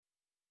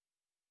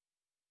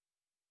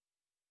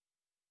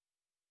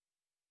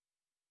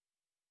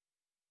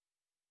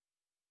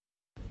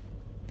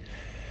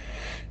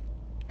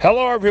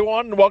Hello,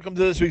 everyone, and welcome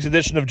to this week's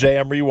edition of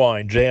JM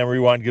Rewind. JM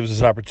Rewind gives us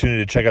an opportunity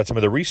to check out some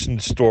of the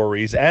recent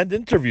stories and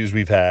interviews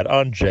we've had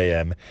on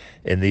JM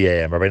in the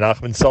AM. Rabbi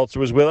Nachman Seltzer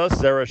was with us.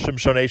 Zera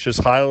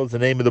Shimshoneshus Chayil is the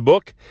name of the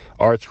book.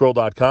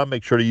 artscroll.com.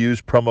 Make sure to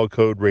use promo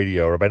code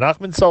radio. Rabbi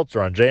Nachman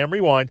Seltzer on JM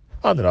Rewind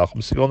on the Nachum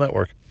Segal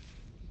Network.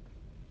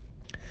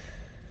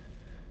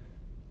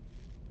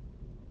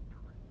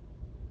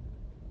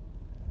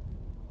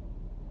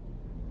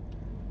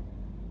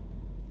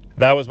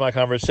 That was my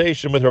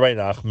conversation with Rabbi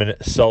Nachman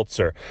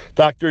Seltzer.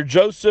 Dr.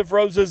 Joseph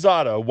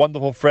Rosazada, a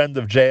wonderful friend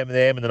of JM and the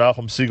AM and the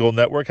Nachum Segal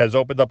Network, has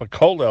opened up a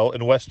kollel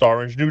in West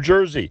Orange, New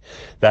Jersey.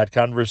 That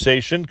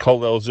conversation,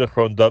 Kollel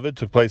Zichron David,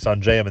 took place on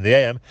JM and the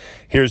AM.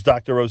 Here's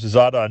Dr.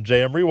 Rosazada on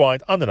JM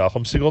Rewind on the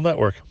Nachum Segal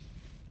Network.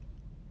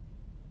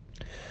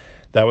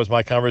 That was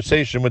my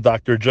conversation with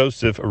Dr.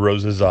 Joseph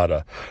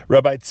Rosazada.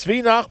 Rabbi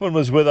Tzvi Nachman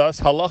was with us.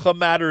 Halacha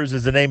Matters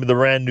is the name of the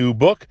brand new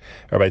book.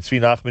 Rabbi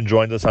Tzvi Nachman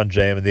joined us on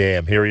JM and the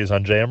AM. Here he is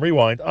on JM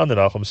Rewind on the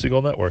Nachum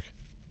Segal Network.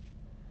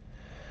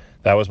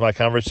 That was my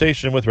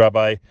conversation with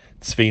Rabbi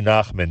Tzvi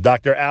Nachman.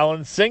 Dr.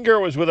 Alan Singer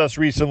was with us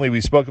recently.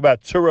 We spoke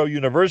about Touro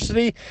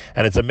University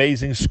and its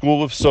amazing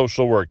School of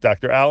Social Work.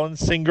 Dr. Alan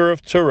Singer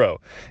of Touro,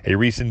 a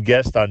recent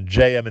guest on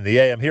JM and the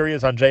AM. Here he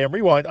is on JM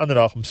Rewind on the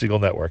Nachum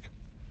Segal Network.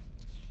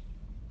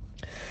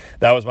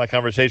 That was my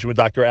conversation with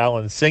Dr.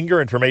 Alan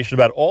Singer. Information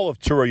about all of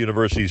Touro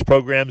University's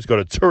programs,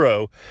 go to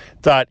touro.edu.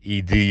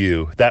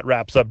 That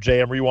wraps up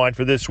JM Rewind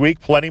for this week.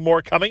 Plenty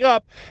more coming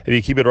up if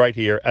you keep it right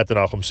here at the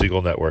Nachum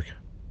Segal Network.